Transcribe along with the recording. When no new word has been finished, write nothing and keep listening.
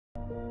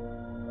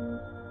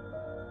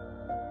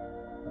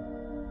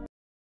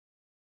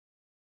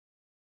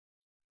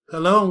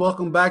Hello and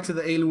welcome back to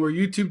the Alienware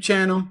YouTube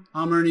channel.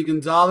 I'm Ernie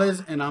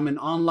Gonzalez and I'm an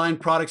online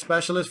product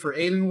specialist for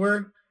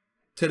Alienware.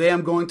 Today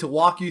I'm going to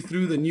walk you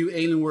through the new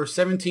Alienware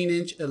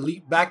 17-inch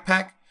Elite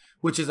Backpack,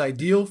 which is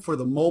ideal for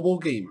the mobile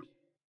gamer.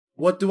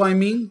 What do I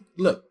mean?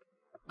 Look,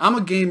 I'm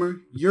a gamer,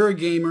 you're a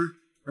gamer,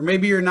 or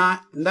maybe you're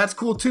not, and that's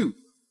cool too.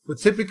 But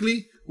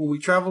typically, when we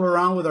travel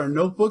around with our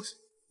notebooks,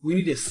 we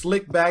need a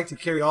slick bag to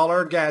carry all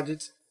our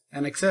gadgets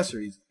and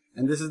accessories,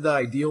 and this is the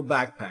ideal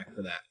backpack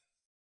for that.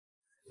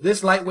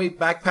 This lightweight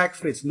backpack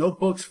fits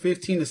notebooks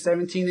 15 to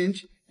 17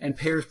 inch and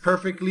pairs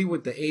perfectly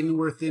with the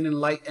Alienware Thin and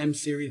Light M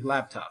series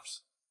laptops.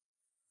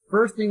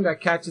 First thing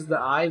that catches the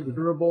eye is the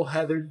durable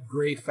heathered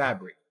gray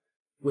fabric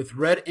with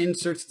red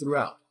inserts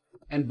throughout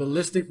and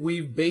ballistic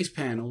weave base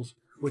panels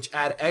which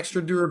add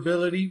extra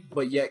durability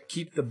but yet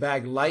keep the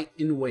bag light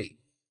in weight.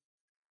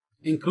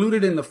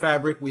 Included in the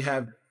fabric we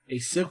have a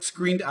silk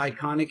screened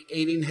iconic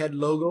alien head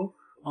logo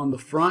on the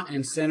front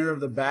and center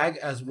of the bag,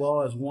 as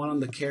well as one on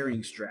the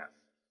carrying strap.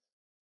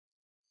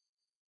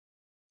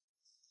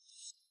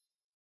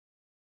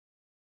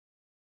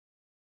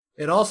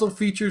 It also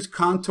features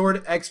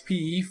contoured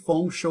XPE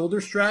foam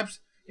shoulder straps,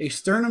 a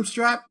sternum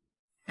strap,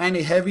 and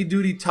a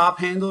heavy-duty top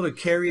handle to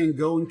carry and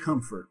go in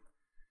comfort.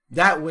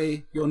 That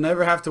way, you'll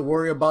never have to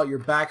worry about your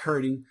back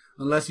hurting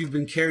unless you've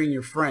been carrying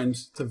your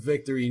friends to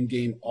victory in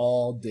game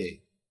all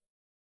day.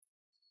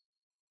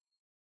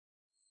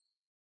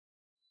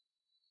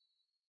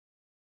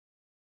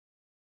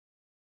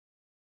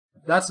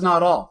 That's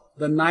not all.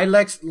 The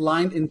Nylex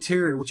lined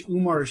interior, which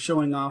Umar is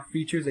showing off,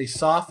 features a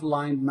soft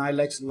lined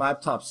Nylex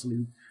laptop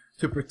sleeve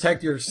to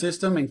protect your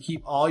system and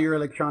keep all your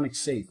electronics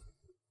safe.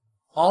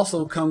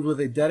 Also comes with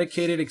a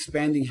dedicated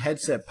expanding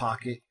headset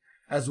pocket,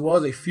 as well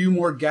as a few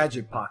more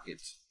gadget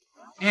pockets,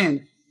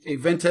 and a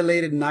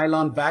ventilated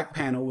nylon back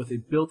panel with a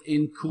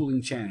built-in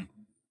cooling channel.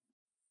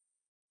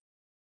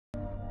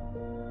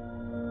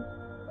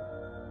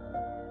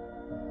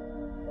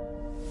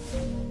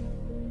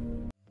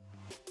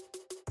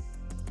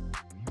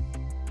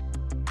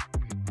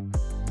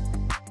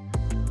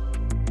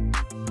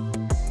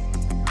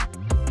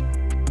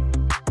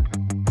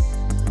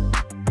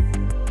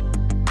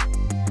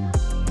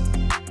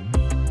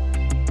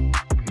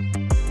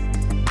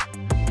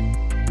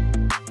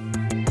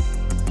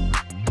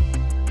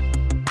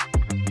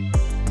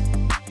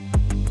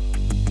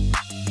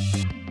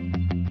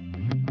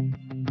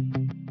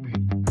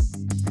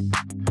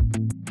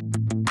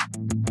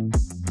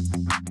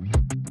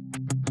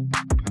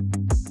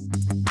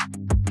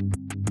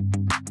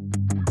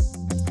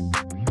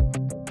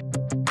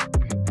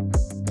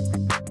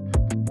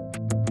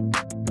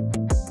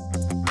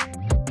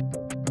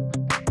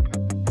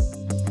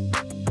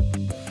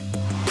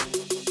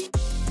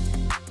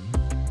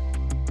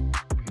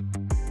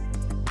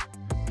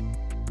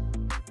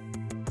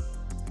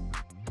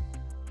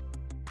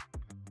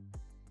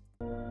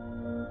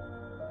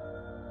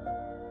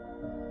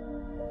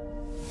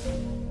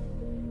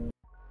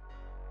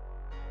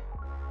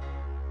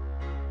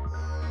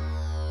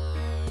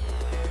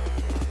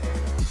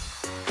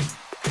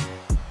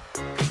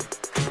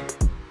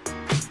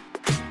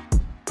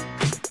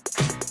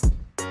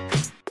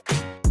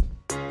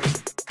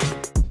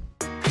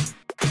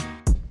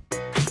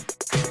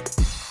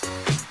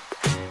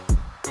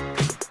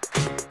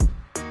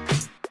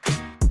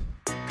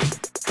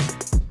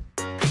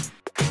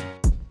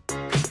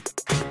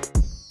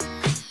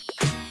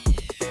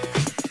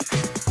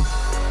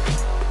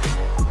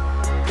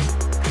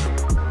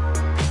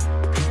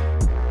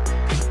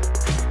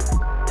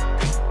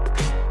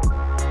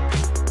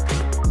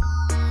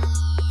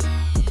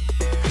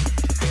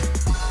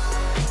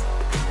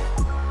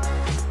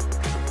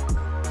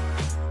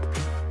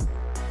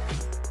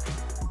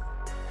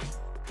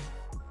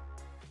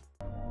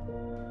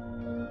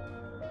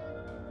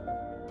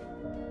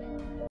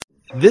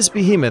 This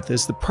behemoth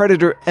is the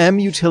Predator M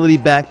Utility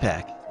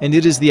Backpack, and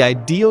it is the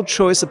ideal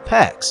choice of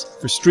packs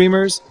for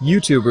streamers,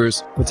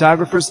 YouTubers,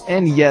 photographers,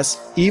 and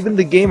yes, even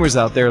the gamers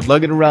out there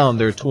lugging around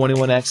their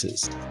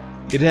 21Xs.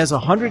 It has a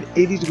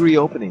 180-degree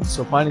opening,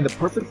 so finding the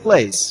perfect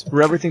place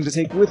for everything to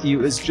take with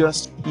you is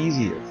just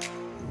easier.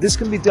 This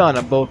can be done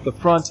on both the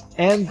front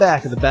and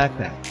back of the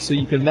backpack, so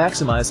you can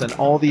maximize on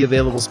all the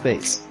available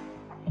space.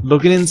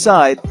 Looking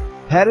inside,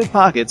 padded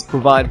pockets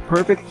provide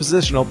perfect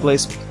positional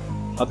placement.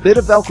 A bit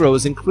of Velcro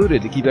is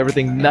included to keep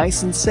everything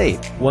nice and safe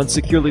once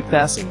securely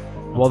fastened,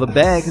 while the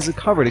bag has a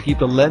cover to keep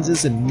the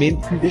lenses in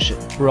mint condition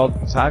for all the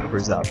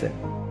photographers out there.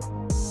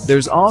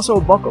 There's also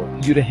a buckle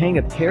for you to hang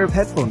a pair of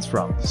headphones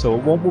from, so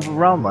it won't move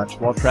around much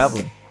while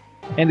traveling.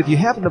 And if you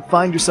happen to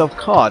find yourself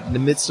caught in the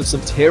midst of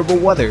some terrible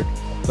weather,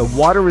 the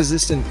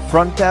water-resistant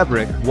front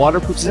fabric,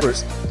 waterproof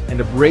zippers, and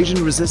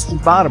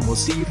abrasion-resistant bottom will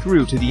see you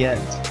through to the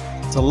end.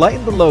 To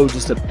lighten the load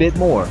just a bit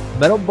more,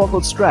 metal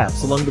buckled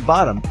straps along the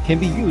bottom can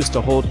be used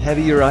to hold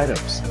heavier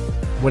items.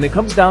 When it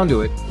comes down to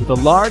it, with a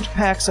large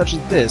pack such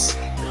as this,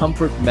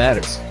 comfort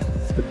matters.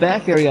 The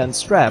back area and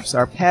straps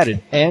are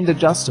padded and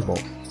adjustable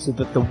so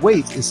that the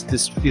weight is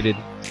distributed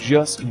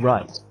just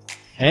right.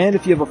 And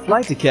if you have a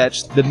flight to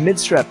catch, the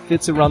mid-strap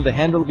fits around the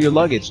handle of your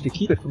luggage to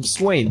keep it from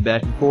swaying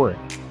back and forth.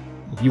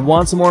 If you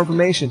want some more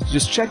information,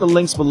 just check the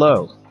links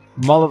below.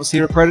 From all of us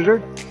here at Predator,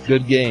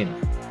 good game.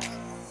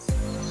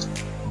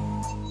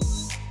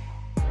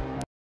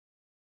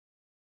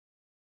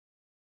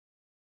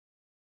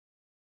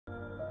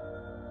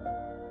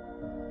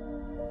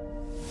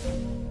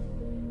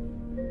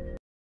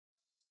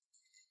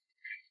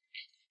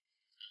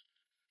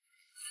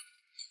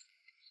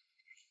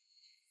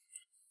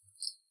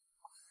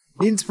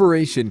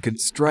 Inspiration could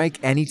strike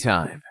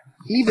anytime,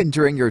 even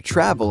during your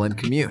travel and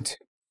commute,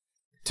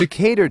 to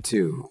cater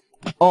to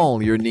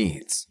all your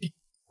needs.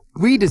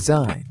 We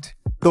designed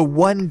the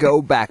One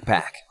Go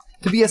Backpack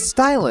to be a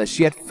stylish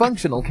yet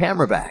functional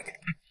camera bag.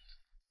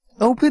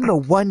 Open the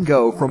One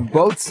Go from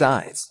both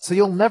sides so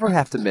you'll never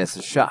have to miss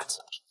a shot.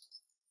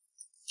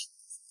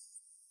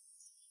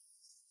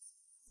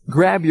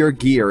 Grab your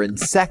gear in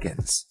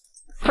seconds,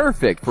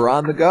 perfect for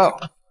on the go.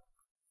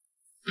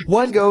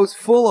 One Go's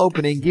full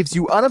opening gives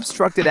you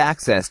unobstructed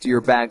access to your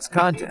bag's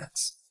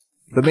contents.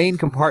 The main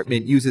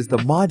compartment uses the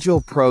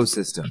Module Pro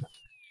system.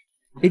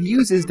 It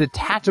uses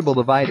detachable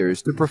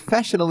dividers to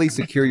professionally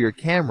secure your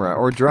camera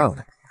or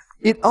drone.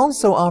 It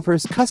also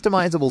offers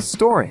customizable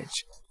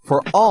storage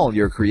for all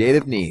your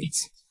creative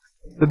needs.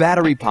 The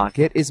battery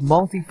pocket is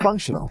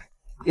multifunctional.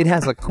 It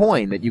has a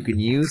coin that you can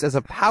use as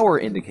a power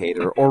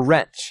indicator or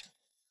wrench.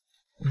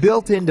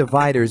 Built-in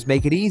dividers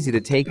make it easy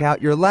to take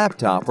out your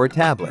laptop or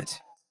tablet.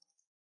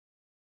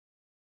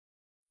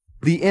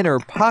 The inner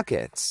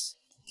pockets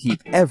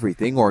keep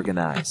everything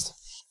organized.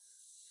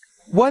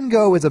 One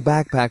Go is a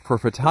backpack for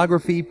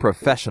photography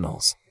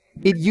professionals.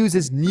 It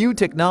uses new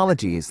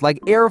technologies like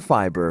air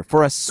fiber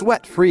for a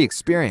sweat-free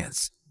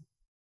experience.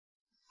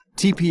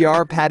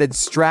 TPR padded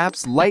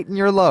straps lighten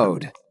your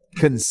load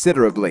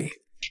considerably.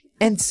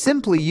 And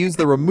simply use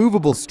the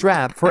removable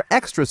strap for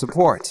extra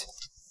support.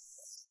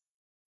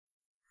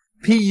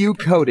 PU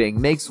coating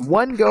makes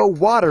One Go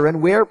water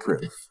and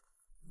wear-proof.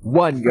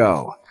 One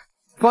Go.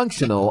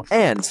 Functional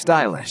and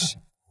stylish.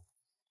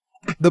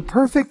 The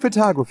perfect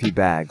photography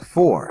bag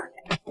for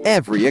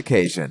every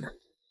occasion.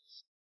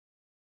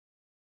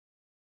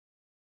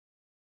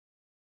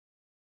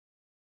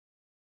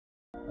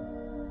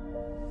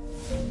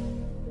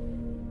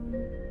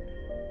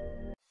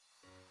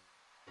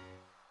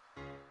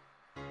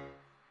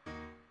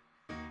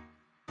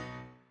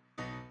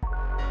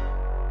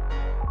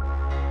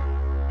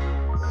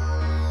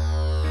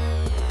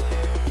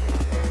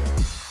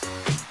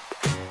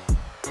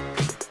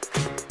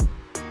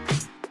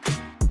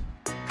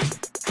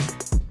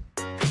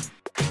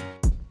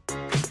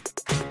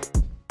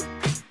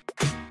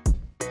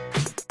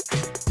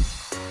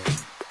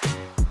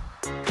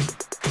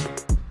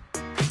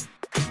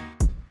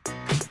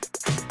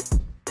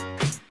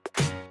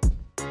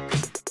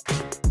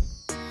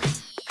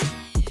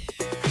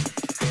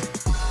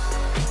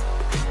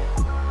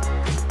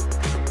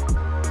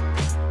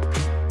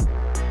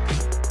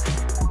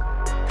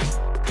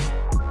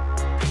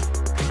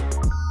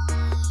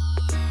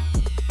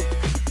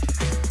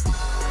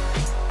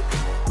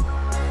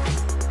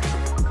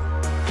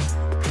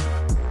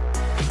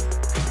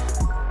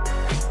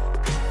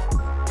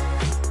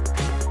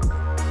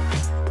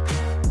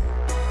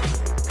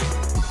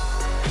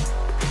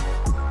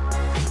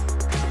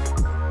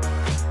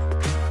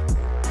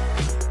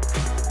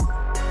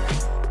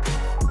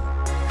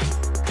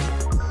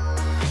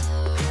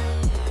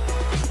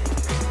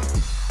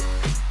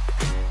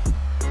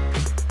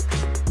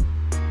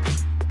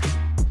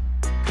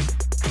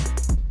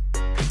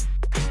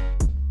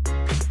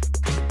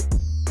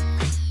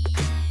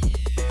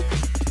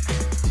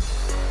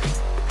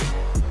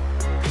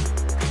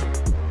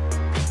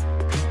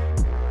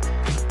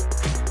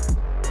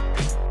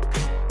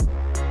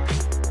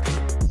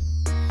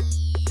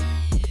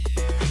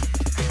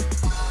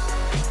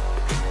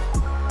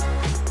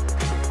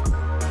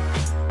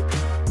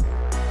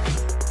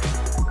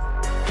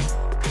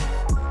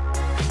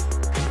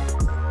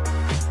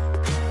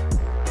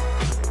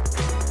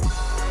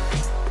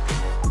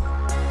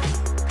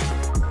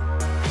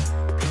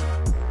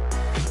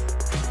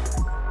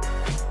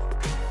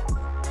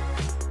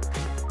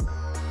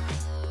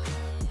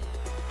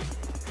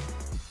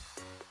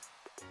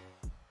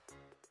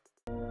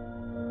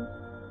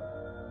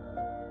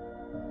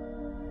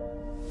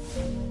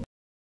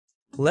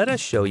 Let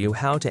us show you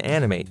how to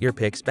animate your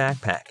Pix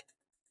backpack.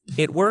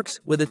 It works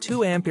with a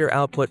 2 ampere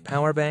output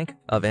power bank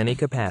of any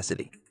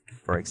capacity.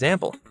 For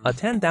example, a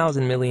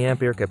 10,000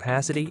 milliampere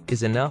capacity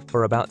is enough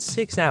for about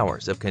 6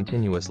 hours of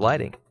continuous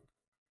lighting.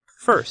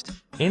 First,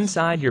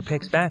 inside your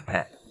Pix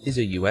backpack is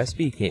a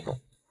USB cable.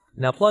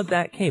 Now plug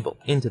that cable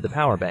into the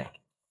power bank.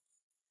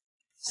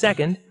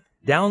 Second,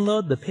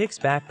 download the Pix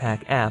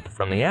Backpack app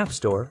from the App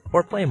Store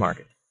or Play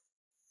Market.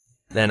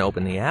 Then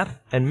open the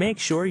app and make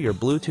sure your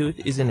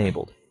Bluetooth is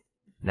enabled.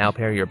 Now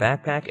pair your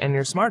backpack and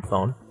your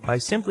smartphone by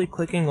simply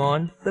clicking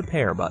on the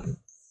Pair button.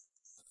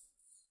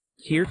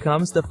 Here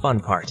comes the fun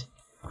part.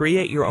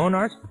 Create your own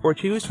art or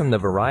choose from the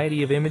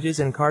variety of images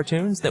and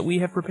cartoons that we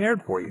have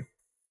prepared for you.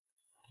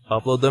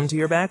 upload them to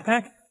your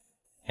backpack,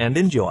 and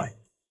enjoy.